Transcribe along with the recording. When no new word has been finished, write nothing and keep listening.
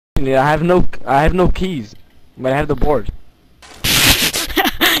open it. I have no keys, but I have the board.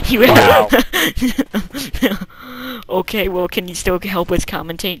 You have. Okay, well, can you still help us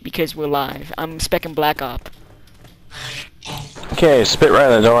commentate because we're live? I'm specking Black Op. Okay, spit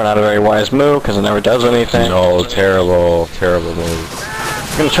right in the door. Not a very wise move because it never does anything. No, terrible, terrible move.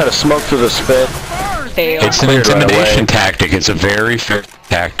 I'm gonna try to smoke through the spit. Fail. It's an intimidation tactic. It's a very fair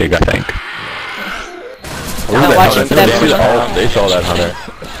tactic, I think. Now watch it for that boomer. Oh, they saw that hunter.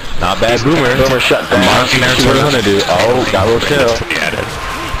 Not bad boomer. Boomer shut down. Marking there, What are gonna do? Oh, got a little kill.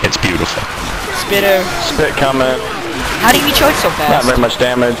 It's beautiful. Spitter. Spit coming. How do you charge so fast? Not very much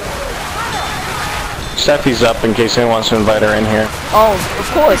damage. SEPHY's up in case anyone wants to invite her in here. Oh, of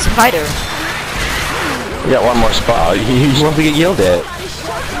course, invite her. We got one more spot. He wants to get yelled at.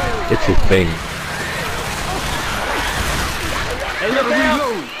 It's his thing.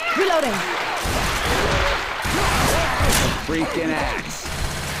 Reloading. Freaking axe.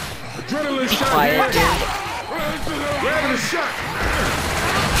 Be quiet, dude.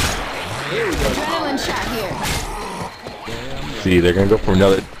 Adrenaline shot here. See, they're gonna go for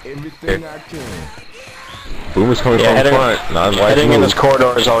another. Boomer's coming from front. Heading in this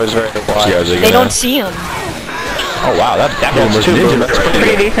corridor is always very wise. Yeah, They don't see him. Oh wow, that boomer's two ninja. boomers. That's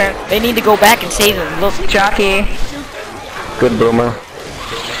Pretty decent. They need to go back and save him. Look. Jockey. Good boomer.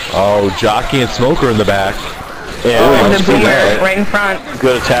 Oh, Jockey and Smoker in the back. Yeah, And let's the do boomer that. right in front.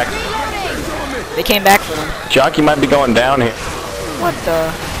 Good attack. They came back for them. Jockey might be going down here. What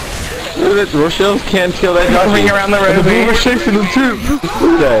the? Look at that. Rochelle can't kill that Jockey. Ring around the And the rosy. boomer's chasing him too. Look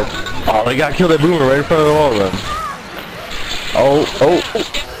at that. Oh, they got killed that boomer right in front of the wall of them. Oh.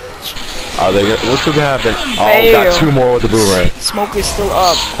 Oh, they got, what's gonna happen? Oh, Fail. got two more with the boomerang. Smoke is still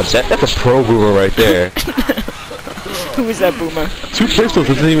up. That's a pro boomer right there. Who is that boomer? Two pistols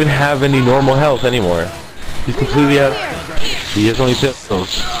doesn't even have any normal health anymore. He's completely out. He has only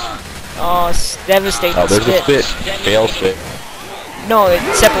pistols. Oh, devastating. Oh, there's spit. a spit. Fail spit. No, it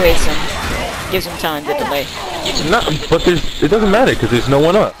separates them. Gives them time to delay. Not, but it doesn't matter because there's no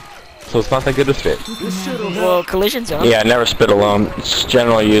one up. So it's not that good to spit. Well, collision zone. Yeah, never spit alone. It's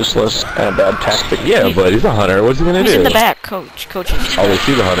generally useless and a bad tactic. Yeah, but he's a hunter. What's he gonna Who's do? in the back? Coach. Coach is Oh, they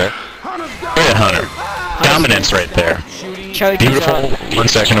see the hunter. Great hunter. Dominance right there. charge. Beautiful. 1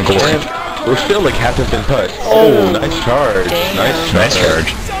 second of glory. We're still like hasn't been touched. Oh. Nice charge. Damn. Nice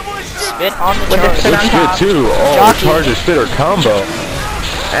charge. Spit on the With the charge. spit on Looks top. good too. Oh, Jockey. charge or spitter combo.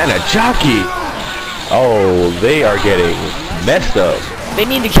 And a jockey. Oh, they are getting messed up. They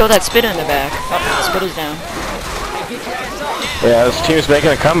need to kill that spitter in the back. Oh, the spitter's down. Yeah, this team's making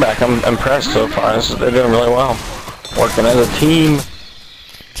a comeback. I'm impressed so far. They're doing really well. Working as a team.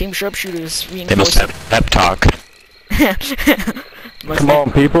 Team sharpshooters They must have pep talk. Come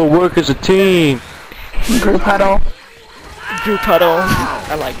on, people, work as a team. Group huddle. Group huddle.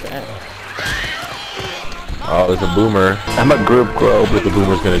 I like that. Oh, there's a boomer. I'm a group grow. What the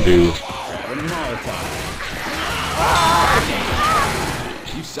boomer's gonna do?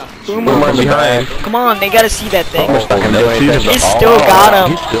 Boomer. in the behind. Come on, they gotta see that thing. Not gonna do anything. He still got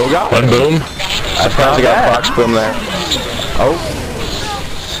him. He still got One him. boom. Surprised I got Fox boom there. Oh.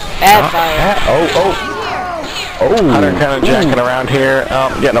 Bad fire. Oh. Hunter kind of jacking around here.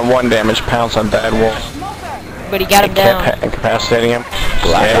 Getting a 1 damage pounce on Bad Wolf. But he got him down. Incapacitating him.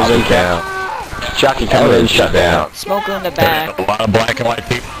 Black Yeah, he's Ops in down. Jockey coming in, shut down. Smoker in the There's back. a lot of black and white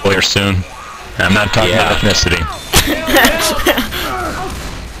people here soon. I'm not talking about ethnicity.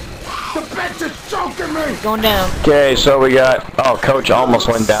 Going down. Okay, so we got. Oh, Coach almost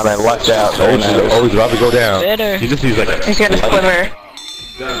went down and left out. Very nice. Oh, he's about to go down. Spitter. He just needs like He's got a sliver.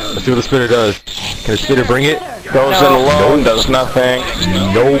 Let's see what the spitter does. Can the spitter bring it? Goes in alone, does nothing.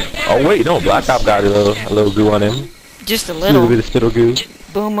 Nope. Oh wait, no. Black Op got a little goo on him. Just a A little bit little. of spittle goo.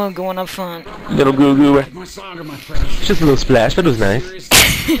 Boomer going up front. Little goo goo. Just a little splash. That was nice.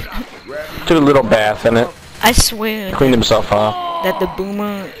 Took a little bath in it. I swear Cleaned himself off. that the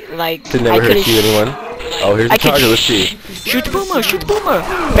boomer, like, Did I never hurt could've see anyone. Oh, here's the I could charger. Let's see. shoot the boomer, shoot the boomer.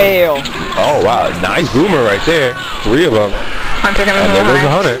 Fail. Oh wow, nice boomer right there. 3 of them. Hunter coming And from there goes the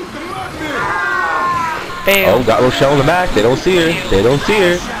behind. hunter. Fail. Oh, got Rochelle in the back. They don't see her. They don't see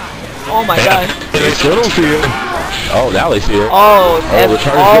her. Oh my god. They still don't see her. Oh, now they see her. Oh, the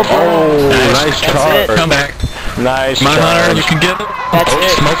charger. all Oh, boom. nice That's charge. it. Come back. Nice. Come on, Hunter, charge. you can get it. That's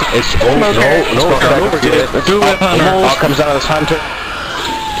it. Smoke it. It's no, don't forget it. Do it, Hunter. All comes out of this Hunter.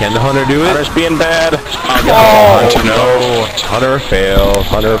 Can the hunter do it? Hunter's being bad. Hunter, no. Hunter fail.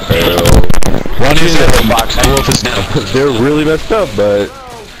 Hunter fail. Run into the box. Wolf is down. They're really messed up, but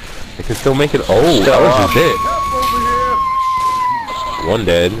they can still make it. Oh, that was just it. One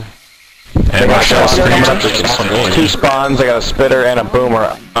dead. And got Marshall spawns. screams. 2 spawns, I got a spitter and a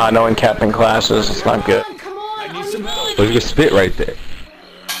boomer. Knowing captain classes, it's not good. Look at the spit right there.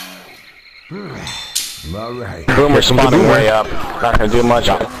 Alright. Boomer spawning way up. Not gonna do much.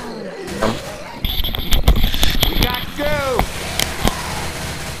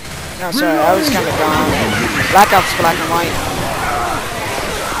 No, sorry, I was kind of gone. Black Ops, black and white.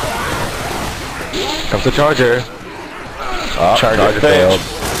 Comes the charger. Oh, charger failed.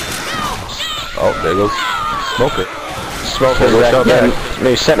 Oh, there goes Smoker. Smoker's back in.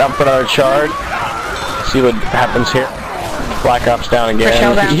 They set up another charge. See what happens here. Black Ops down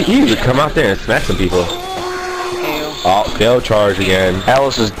again. He would come out there and smack some people. Oh, failed charge again.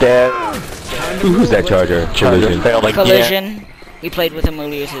 Alice is dead. Who's that charger? Charger failed again. Collision. We played with him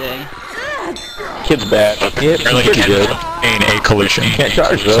earlier today. Kid's bad. Yeah, Really pretty good. in a collision. Can't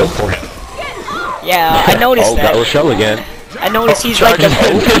charge though. So for him. Yeah, I noticed Oh, that. got Rochelle again. I noticed he's like the...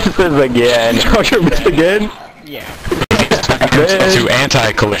 Misses again. Charger missed again. Yeah. To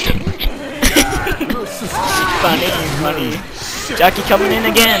anti-collision. Funny. Jockey coming in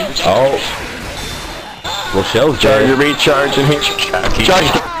again. Oh. Rochelle's Charger dead. recharging. Charge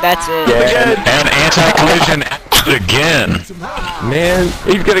That's it. again. And anti-collision again. Man,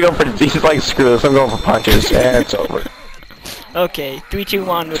 He's gonna go for. He's like, screw this. I'm going for punches. And it's over. Okay, 3, 2,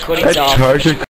 1, recording's that off. charger